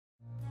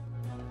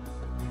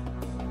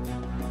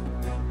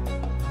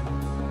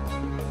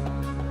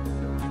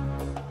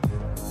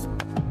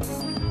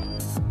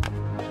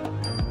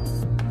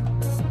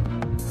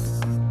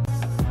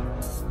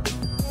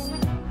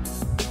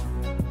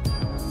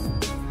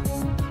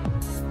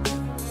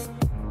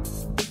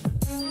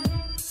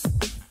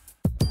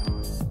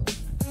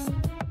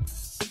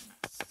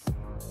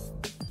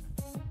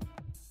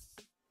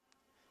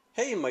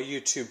Hey my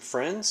YouTube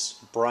friends,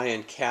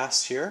 Brian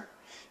Cass here,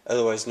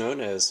 otherwise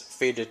known as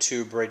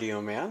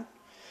fadatuberadioman.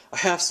 I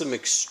have some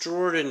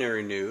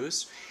extraordinary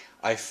news.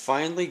 I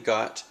finally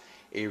got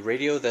a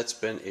radio that's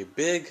been a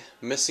big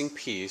missing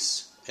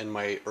piece in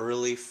my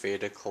early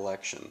Fada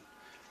collection.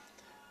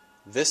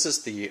 This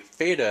is the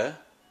Fada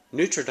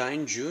Neutro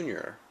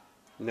Junior.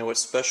 Now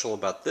what's special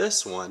about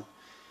this one,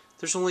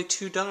 there's only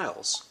 2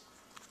 dials.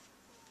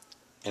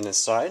 And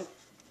inside,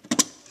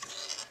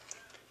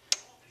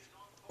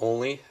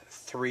 only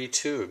 3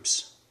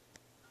 tubes.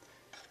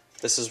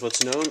 This is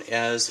what's known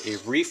as a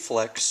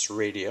reflex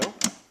radio.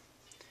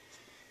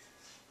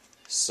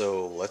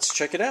 So let's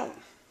check it out.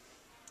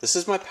 This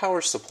is my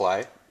power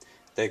supply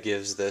that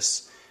gives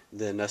this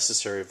the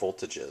necessary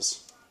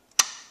voltages.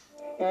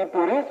 Y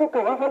por eso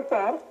que va a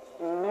faltar,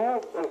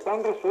 no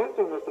están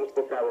resueltos nuestros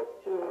pecados.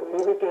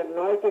 Así que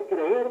no hay que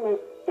creernos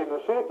que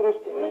nosotros...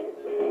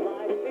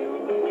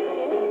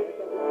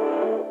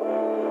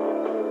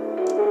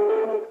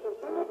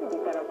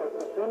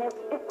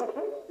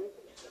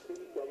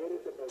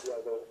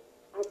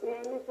 Así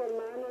es, mis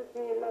hermanos, y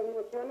las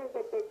nociones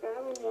de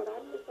pecado y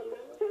moral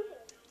también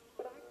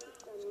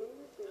prácticamente.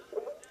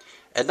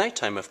 At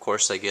nighttime, of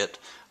course, I get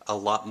a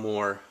lot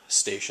more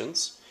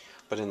stations,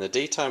 but in the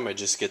daytime I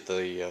just get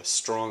the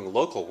strong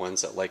local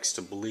ones that likes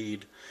to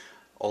bleed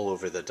all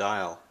over the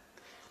dial.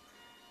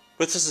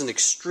 But this is an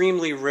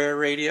extremely rare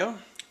radio.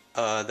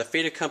 The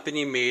Fada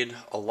company made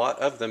a lot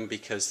of them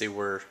because they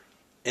were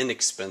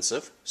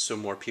inexpensive, so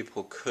more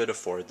people could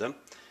afford them.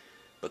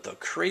 But the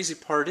crazy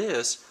part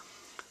is,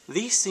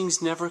 these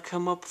things never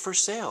come up for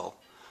sale.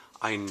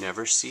 I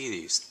never see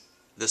these.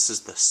 This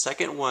is the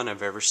second one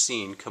I've ever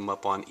seen come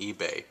up on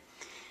eBay.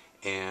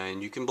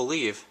 And you can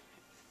believe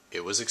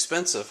it was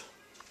expensive.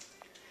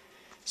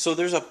 So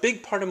there's a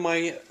big part of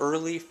my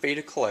early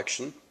Fada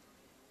collection.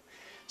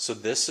 So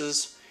this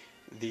is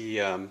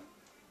the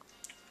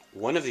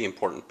one of the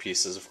important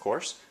pieces, of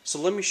course. So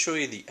let me show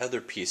you the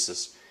other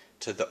pieces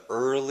to the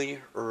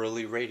early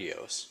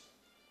radios.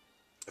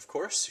 Of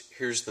course,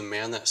 here's the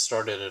man that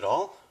started it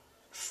all,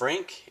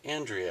 Frank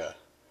Andrea.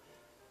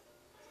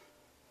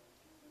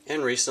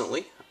 And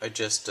recently, I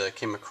just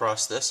came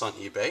across this on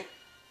eBay.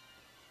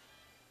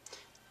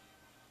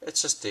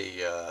 It's just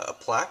a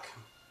plaque,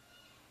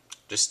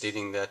 just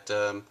stating that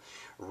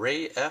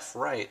Ray F.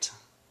 Wright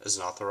is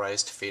an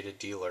authorized Fada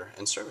dealer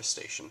and service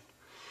station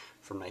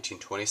from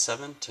 1927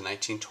 to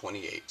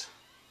 1928.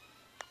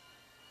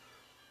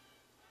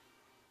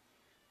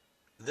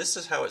 This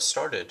is how it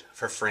started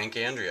for Frank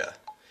Andrea.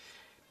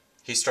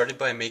 He started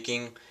by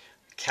making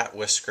cat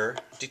whisker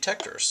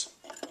detectors.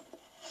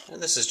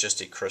 And this is just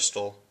a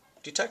crystal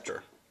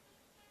detector.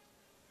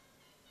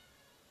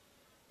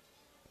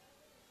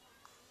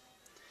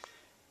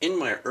 In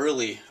my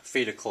early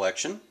Fada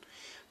collection,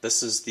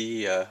 this is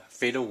the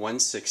Fada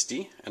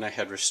 160, and I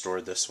had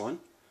restored this one.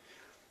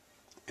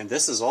 And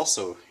this is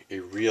also a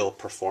real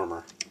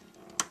performer.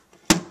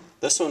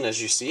 This one,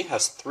 as you see,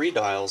 has 3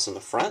 dials in the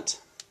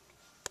front.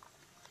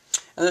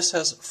 And this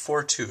has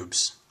 4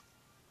 tubes.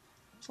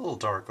 It's a little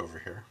dark over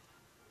here.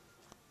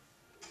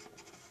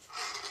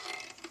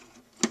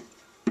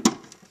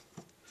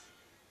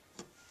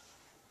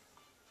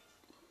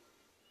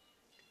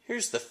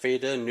 Here's the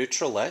Fada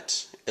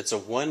Neutralette. It's a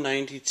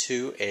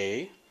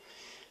 192A.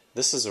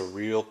 This is a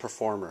real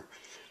performer.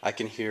 I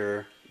can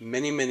hear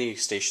many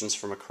stations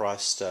from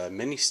across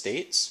many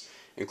states,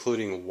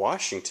 including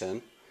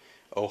Washington,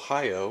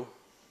 Ohio,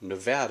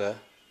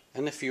 Nevada,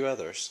 and a few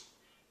others.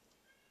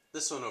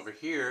 This one over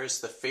here is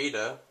the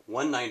Fada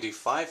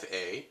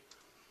 195A,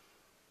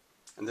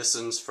 and this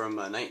one's from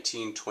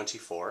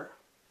 1924.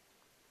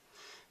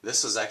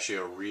 This is actually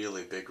a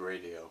really big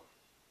radio.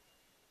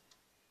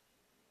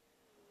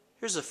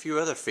 Here's a few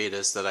other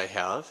Fadas that I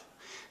have.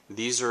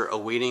 These are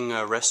awaiting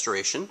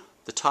restoration.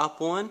 The top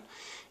one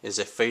is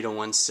a Fada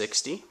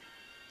 160.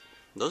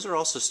 Those are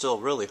also still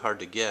really hard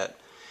to get,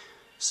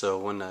 so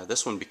when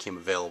this one became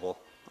available,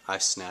 I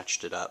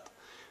snatched it up.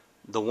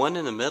 The one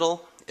in the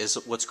middle is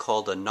what's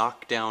called a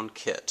knockdown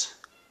kit.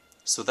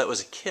 So that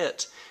was a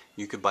kit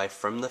you could buy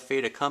from the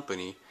Fada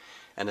company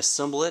and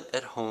assemble it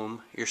at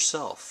home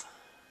yourself.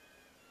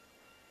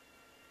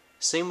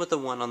 Same with the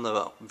one on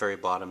the very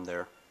bottom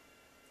there.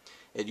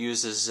 It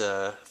uses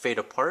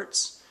Fada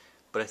parts,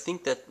 but I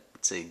think that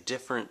it's a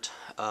different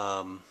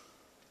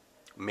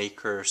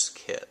maker's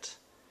kit.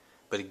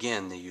 But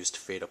again, they used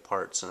Fada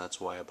parts, and that's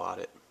why I bought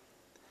it.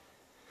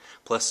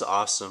 Plus the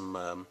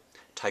awesome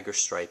tiger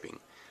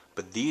striping.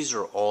 But these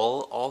are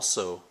all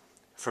also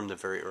from the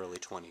very early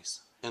 20s.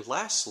 And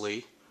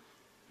lastly,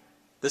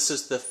 this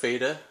is the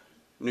Fada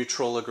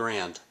Neutro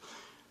Junior.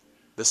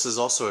 This is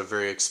also a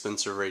very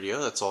expensive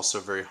radio that's also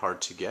very hard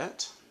to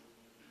get.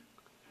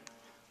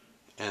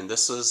 And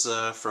this is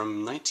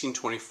from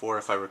 1924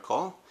 if I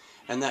recall,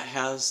 and that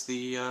has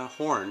the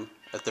horn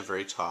at the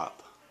very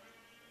top.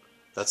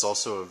 That's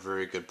also a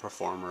very good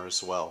performer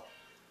as well.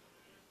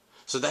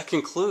 So that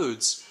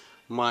concludes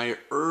my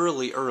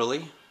early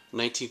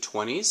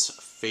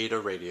 1920s Fada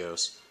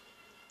radios.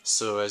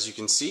 So as you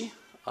can see,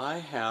 I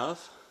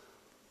have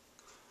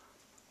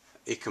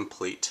a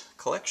complete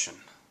collection.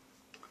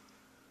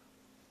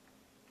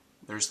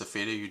 There's the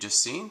Fada you just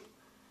seen.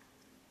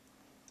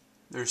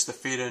 There's the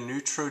Fada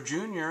Neutro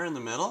Junior in the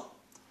middle.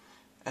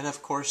 And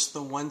of course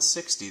the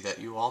 160 that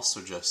you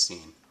also just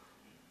seen.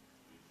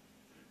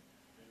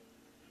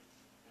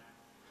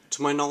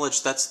 To my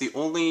knowledge, that's the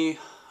only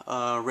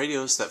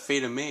radios that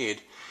Fada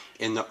made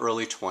in the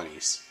early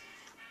 20s.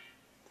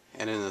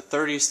 And in the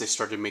 30s they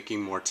started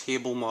making more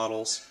table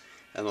models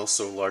and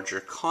also larger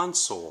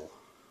console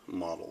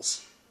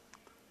models.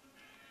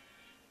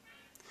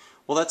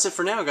 Well, that's it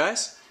for now,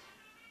 guys.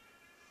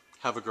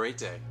 Have a great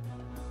day.